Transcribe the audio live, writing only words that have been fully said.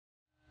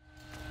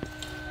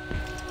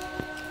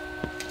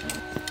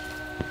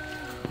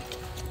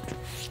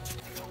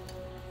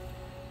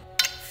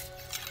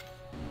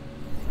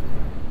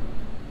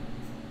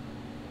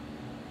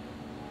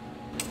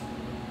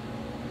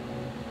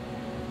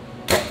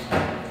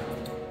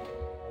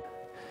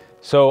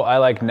So I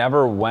like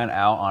never went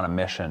out on a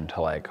mission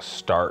to like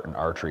start an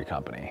archery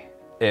company.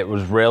 It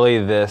was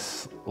really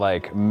this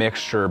like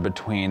mixture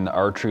between the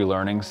Archery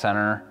Learning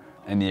Center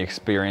and the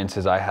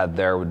experiences I had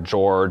there with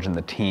George and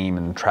the team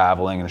and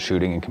traveling and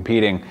shooting and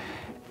competing,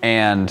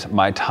 and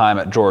my time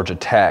at Georgia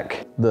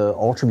Tech. The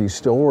Ultraview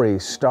story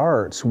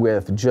starts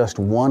with just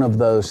one of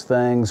those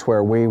things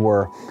where we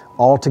were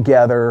all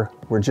together,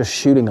 we're just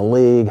shooting a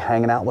league,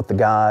 hanging out with the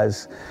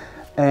guys,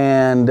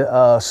 and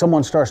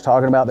someone starts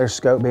talking about their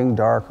scope being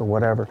dark or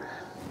whatever.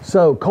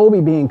 So Colby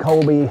being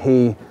Colby,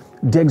 he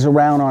digs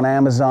around on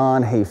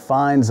Amazon, he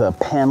finds a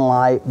pen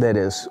light that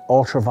is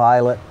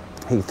ultraviolet.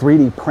 He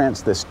 3D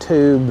prints this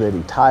tube that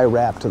he tie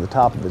wrapped to the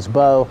top of his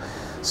bow,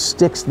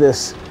 sticks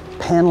this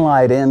pen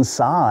light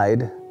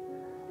inside,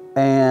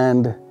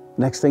 and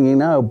next thing you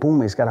know,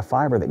 boom, he's got a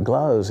fiber that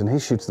glows, and he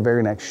shoots the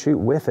very next shoot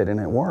with it, and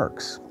it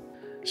works.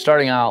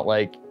 Starting out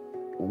like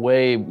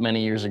way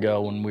many years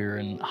ago when we were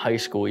in high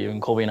school,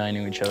 even Colby and I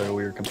knew each other.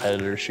 We were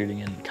competitors shooting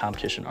in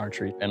competition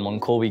archery. And when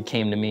Colby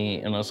came to me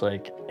and was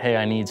like, hey,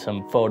 I need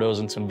some photos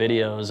and some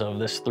videos of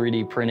this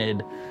 3D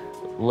printed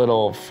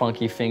little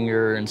funky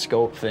finger and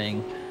scope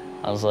thing,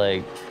 I was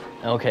like,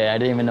 okay, I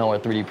didn't even know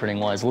what 3D printing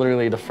was.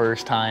 Literally the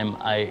first time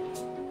I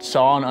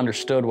saw and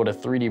understood what a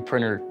 3D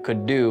printer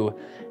could do,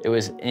 it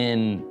was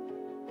in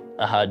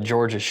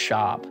George's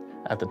shop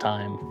at the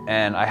time.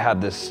 And I had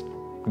this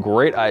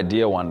great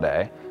idea one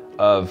day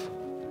of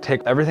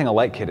take everything a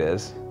light kit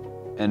is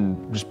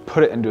and just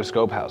put it into a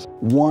scope house.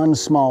 One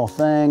small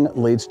thing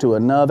leads to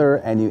another,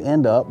 and you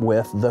end up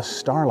with the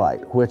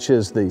Starlight, which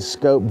is the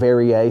scope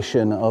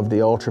variation of the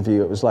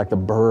Ultraview. It was like the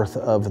birth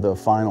of the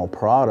final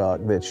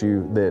product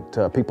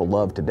that people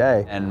love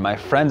today. And my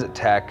friends at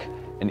Tech,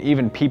 and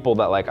even people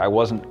that like I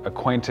wasn't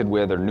acquainted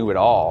with or knew at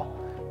all,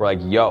 were like,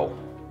 yo,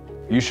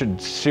 you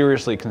should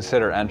seriously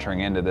consider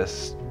entering into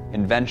this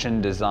invention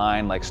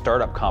design like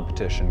startup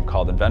competition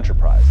called Adventure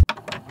Prize.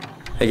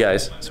 Hey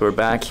guys, so we're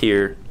back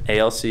here,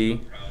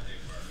 ALC,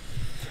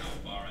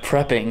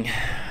 prepping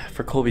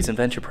for Colby's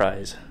Adventure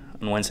Prize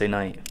on Wednesday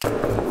night. The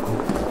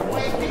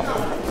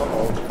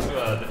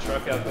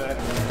truck out back.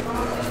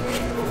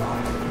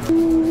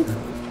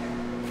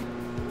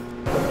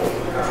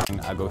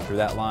 I go through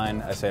that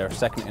line. I say our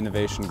second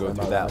innovation, go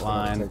through that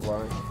line,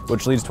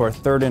 which leads to our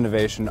third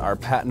innovation, our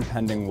patent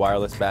pending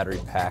wireless battery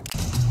pack.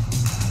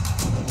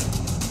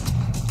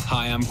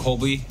 Hi, I'm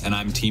Colby, and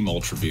I'm Team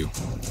Ultraview.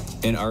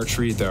 In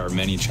archery, there are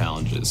many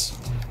challenges.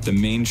 The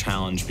main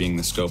challenge being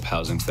the scope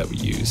housings that we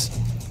use.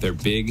 They're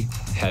big,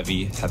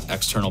 heavy, have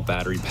external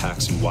battery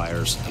packs and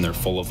wires, and they're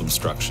full of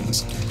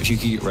obstructions. If you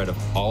could get rid of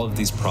all of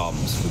these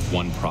problems with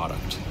one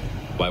product,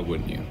 why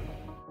wouldn't you?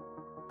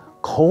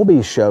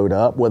 Colby showed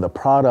up with a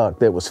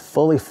product that was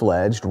fully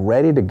fledged,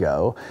 ready to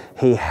go.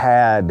 He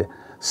had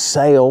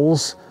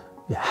sales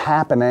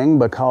happening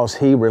because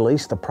he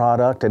released the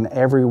product and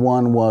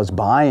everyone was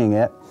buying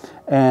it.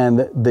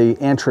 And the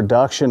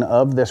introduction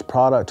of this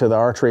product to the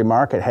archery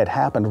market had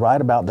happened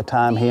right about the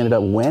time he ended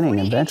up winning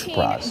Adventure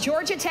Prize.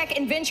 Georgia Tech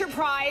Adventure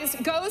Prize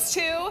goes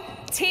to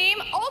Team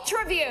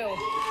Ultraview.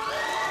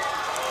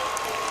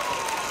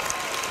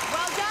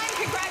 Well done,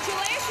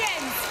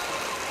 congratulations.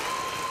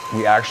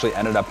 We actually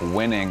ended up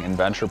winning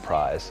Adventure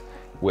Prize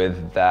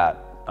with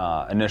that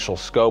initial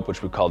scope,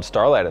 which we called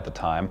Starlight at the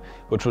time,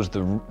 which was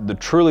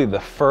truly the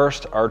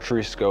first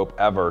archery scope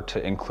ever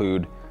to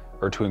include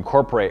or to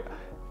incorporate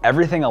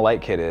everything a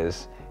light kit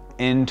is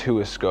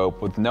into a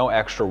scope with no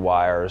extra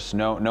wires,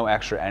 no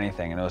extra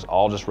anything, and it was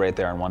all just right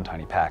there in one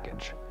tiny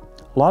package.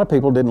 A lot of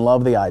people didn't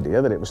love the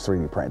idea that it was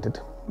 3D printed.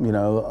 You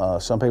know,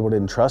 some people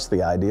didn't trust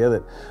the idea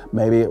that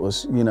maybe it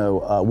was,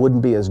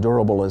 wouldn't be as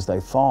durable as they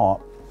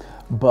thought.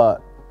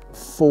 But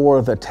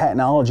for the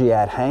technology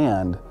at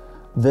hand,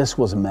 this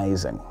was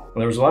amazing. Well,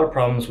 there was a lot of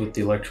problems with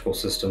the electrical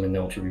system in the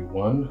Ultraview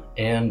 1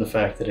 and the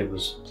fact that it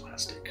was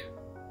plastic.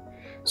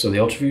 So the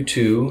Ultraview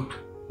 2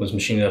 was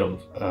machined out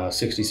of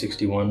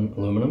 6061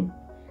 aluminum,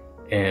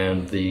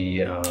 and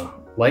the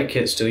light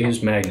kit still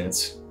used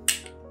magnets,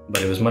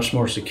 but it was much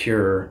more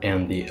secure,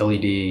 and the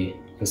LED,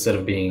 instead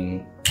of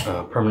being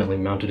permanently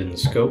mounted in the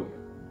scope,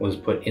 was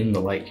put in the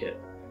light kit.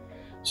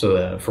 So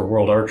that for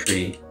World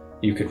Archery,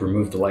 you could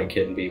remove the light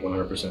kit and be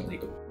 100%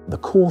 legal. The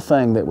cool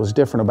thing that was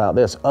different about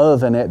this, other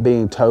than it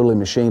being totally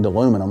machined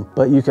aluminum,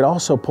 but you could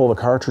also pull the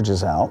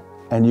cartridges out,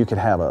 and you could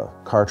have a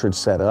cartridge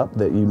setup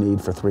that you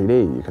need for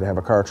 3D. You could have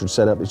a cartridge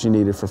setup that you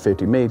needed for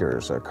 50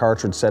 meters, a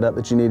cartridge setup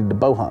that you needed to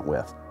bow hunt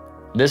with.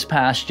 This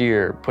past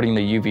year, putting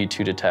the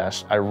UV2 to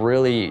test, I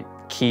really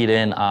keyed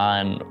in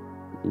on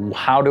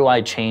how do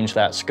I change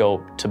that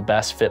scope to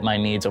best fit my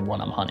needs of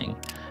when I'm hunting.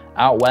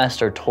 Out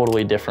west are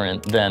totally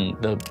different than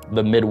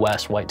the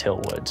Midwest whitetail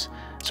woods.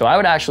 So I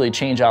would actually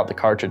change out the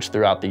cartridge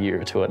throughout the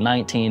year to a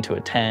 19, to a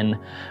 10,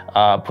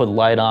 put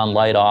light on,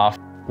 light off.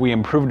 We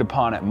improved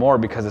upon it more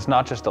because it's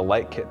not just a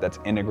light kit that's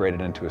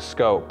integrated into a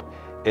scope,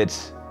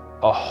 it's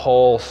a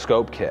whole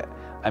scope kit.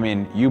 I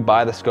mean, you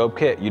buy the scope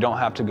kit, you don't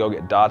have to go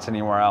get dots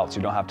anywhere else,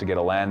 you don't have to get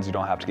a lens, you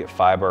don't have to get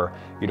fiber,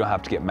 you don't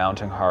have to get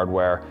mounting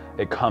hardware.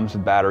 It comes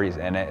with batteries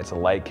in it, it's a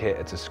light kit,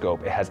 it's a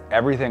scope. It has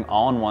everything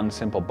all in one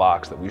simple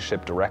box that we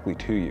ship directly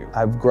to you.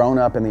 I've grown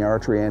up in the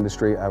archery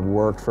industry, I've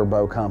worked for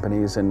bow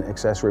companies and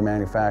accessory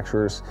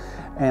manufacturers,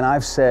 and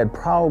I've said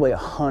probably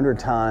 100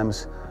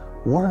 times,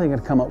 what are they gonna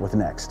come up with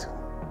next?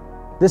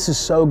 This is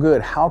so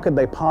good. How could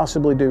they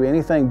possibly do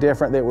anything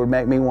different that would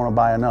make me want to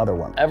buy another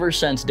one? Ever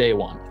since day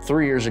one,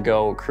 3 years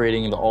ago,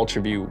 creating the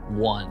Ultraview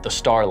 1, the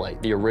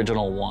Starlight, the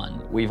original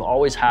one, we've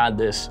always had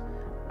this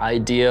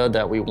idea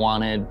that we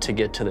wanted to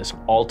get to this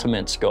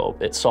ultimate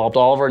scope. It solved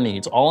all of our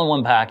needs, all in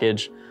one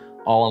package,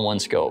 all in one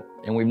scope.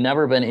 And we've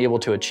never been able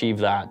to achieve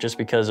that just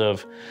because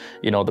of,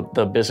 you know,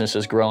 the business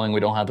is growing, we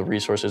don't have the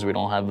resources, we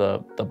don't have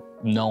the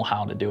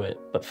know-how to do it.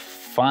 But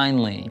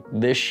finally,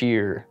 this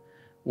year,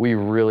 we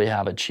really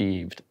have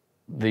achieved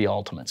the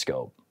ultimate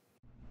scope.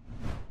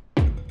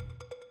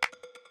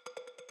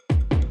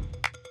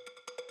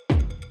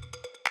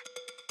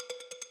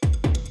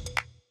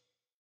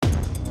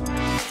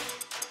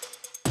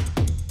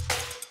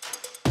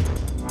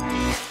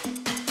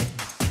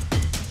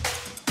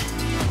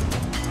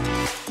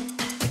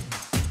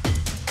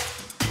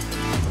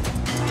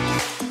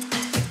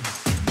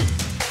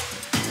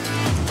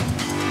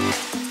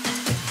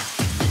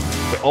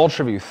 The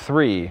Ultraview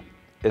 3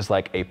 is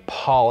like a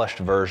polished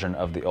version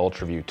of the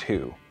Ultraview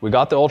 2. We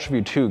got the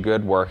Ultraview 2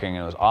 good working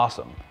and it was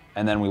awesome.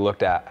 And then we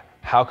looked at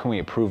how can we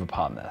improve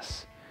upon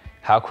this?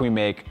 How can we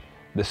make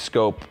the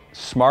scope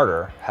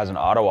smarter, has an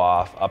auto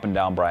off, up and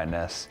down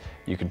brightness.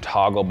 You can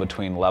toggle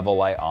between level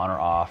light on or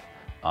off.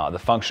 The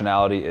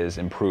functionality is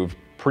improved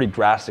pretty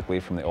drastically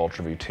from the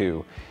Ultraview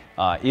 2,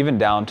 even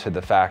down to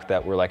the fact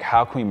that we're like,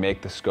 how can we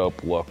make the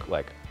scope look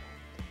like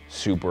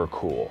super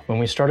cool? When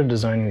we started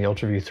designing the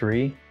Ultraview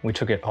 3, we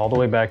took it all the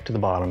way back to the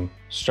bottom,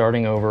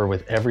 starting over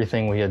with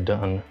everything we had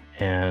done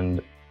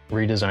and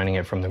redesigning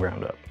it from the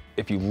ground up.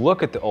 If you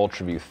look at the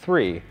Ultraview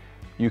 3,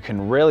 you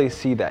can really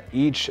see that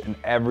each and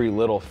every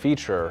little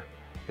feature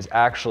is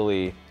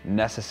actually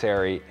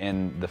necessary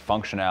in the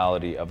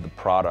functionality of the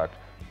product,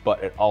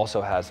 but it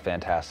also has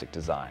fantastic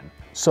design.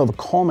 So the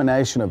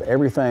culmination of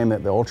everything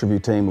that the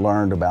Ultraview team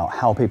learned about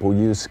how people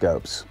use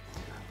scopes,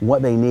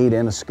 what they need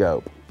in a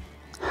scope,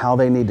 how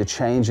they need to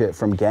change it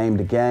from game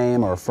to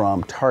game or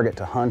from target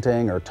to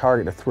hunting or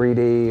target to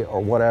 3D or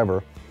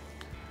whatever,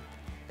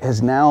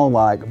 has now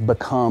like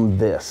become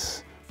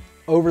this.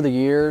 Over the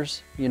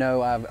years, you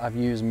know, I've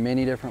used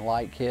many different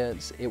light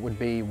kits. It would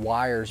be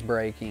wires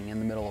breaking in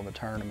the middle of a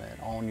tournament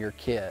on your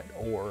kit,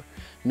 or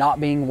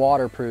not being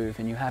waterproof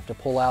and you have to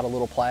pull out a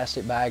little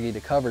plastic baggie to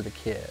cover the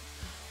kit,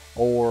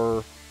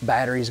 or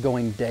batteries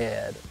going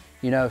dead.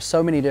 You know,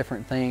 so many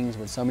different things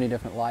with so many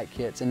different light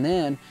kits. And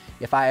then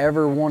if I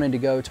ever wanted to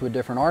go to a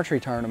different archery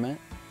tournament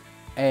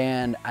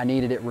and I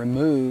needed it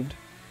removed,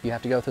 you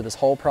have to go through this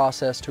whole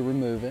process to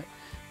remove it.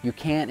 You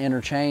can't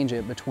interchange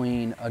it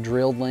between a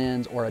drilled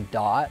lens or a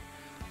dot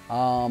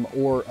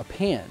or a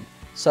pin.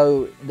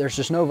 So there's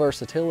just no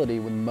versatility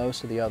with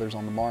most of the others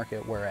on the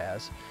market,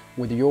 whereas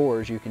with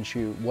yours, you can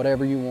shoot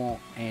whatever you want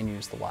and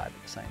use the light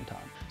at the same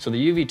time. So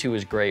the UV2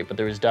 is great, but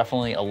there was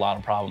definitely a lot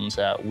of problems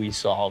that we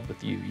solved with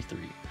the UV3.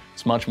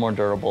 It's much more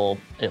durable,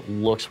 it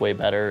looks way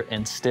better,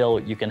 and still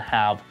you can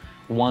have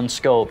one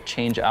scope,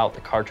 change out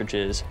the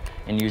cartridges,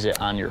 and use it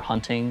on your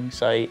hunting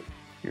site,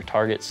 your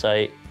target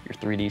site, your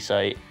 3D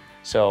site.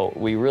 So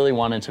we really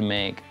wanted to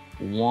make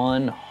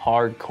one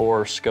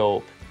hardcore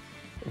scope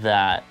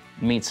that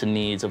meets the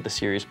needs of the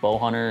serious bow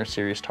hunter,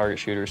 serious target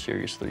shooter,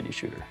 serious 3D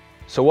shooter.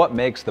 So what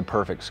makes the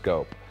perfect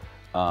scope?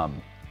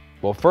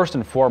 Well, first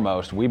and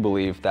foremost, we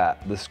believe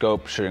that the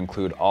scope should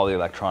include all the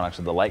electronics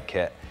of the light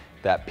kit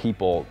that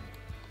people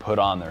put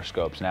on their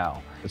scopes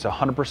now. It's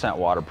 100%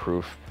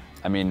 waterproof.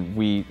 I mean,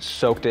 we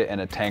soaked it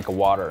in a tank of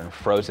water and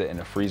froze it in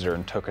a freezer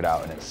and took it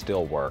out and it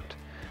still worked.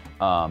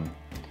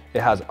 It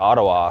has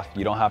auto off,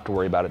 you don't have to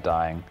worry about it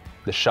dying.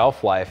 The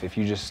shelf life, if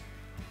you just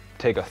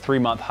take a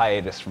 3-month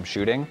hiatus from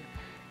shooting,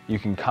 you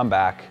can come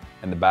back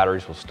and the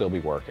batteries will still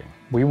be working.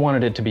 We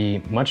wanted it to be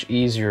much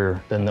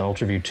easier than the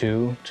Ultraview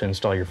 2 to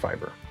install your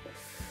fiber.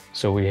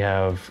 So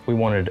we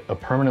wanted a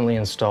permanently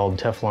installed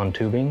Teflon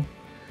tubing,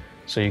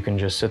 so you can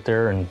just sit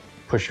there and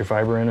push your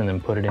fiber in and then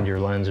put it into your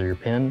lens or your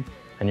pin,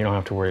 and you don't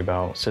have to worry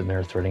about sitting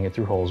there threading it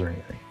through holes or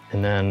anything.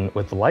 And then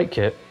with the light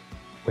kit,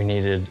 we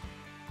needed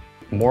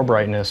more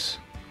brightness,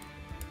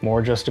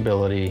 more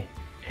adjustability,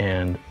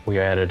 and we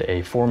added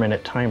a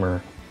 4-minute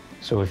timer.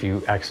 So if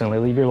you accidentally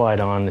leave your light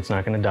on, it's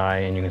not gonna die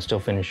and you can still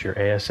finish your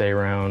ASA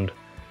round,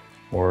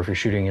 or if you're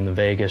shooting in the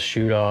Vegas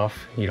shoot off,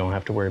 you don't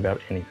have to worry about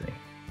anything.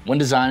 When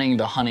designing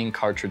the hunting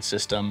cartridge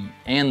system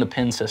and the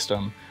pin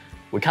system,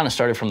 we kind of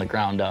started from the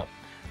ground up.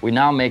 We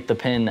now make the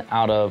pin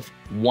out of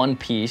one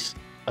piece,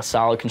 a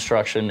solid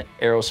construction,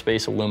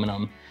 aerospace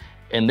aluminum,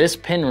 and this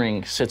pin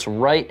ring sits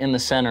right in the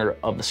center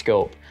of the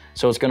scope.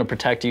 So it's gonna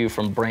protect you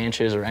from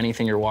branches or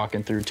anything you're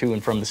walking through to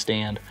and from the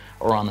stand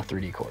or on the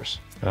 3D course.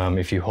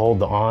 If you hold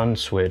the on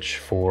switch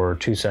for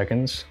 2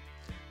 seconds,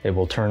 It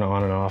will turn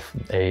on and off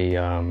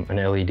an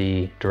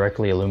LED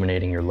directly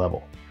illuminating your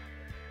level.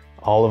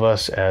 All of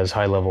us as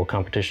high-level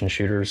competition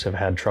shooters have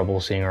had trouble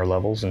seeing our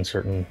levels in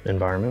certain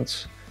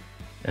environments,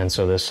 and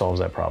so this solves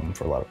that problem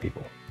for a lot of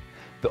people.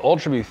 The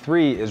Ultraview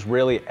 3 is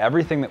really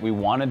everything that we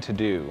wanted to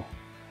do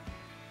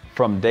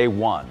from day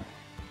one.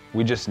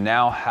 We just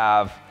now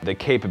have the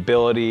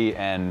capability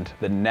and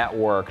the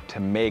network to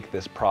make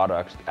this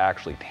product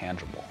actually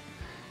tangible.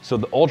 So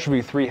the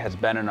Ultraview 3 has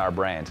been in our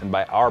brains, and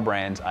by our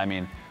brains, I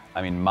mean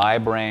my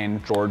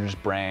brain, George's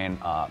brain,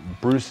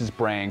 Bruce's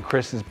brain,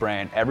 Chris's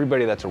brain,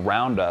 everybody that's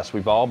around us.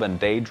 We've all been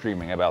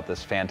daydreaming about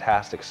this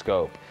fantastic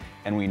scope,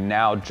 and we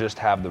now just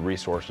have the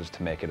resources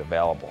to make it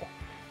available.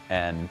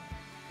 And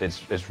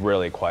it's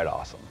really quite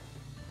awesome.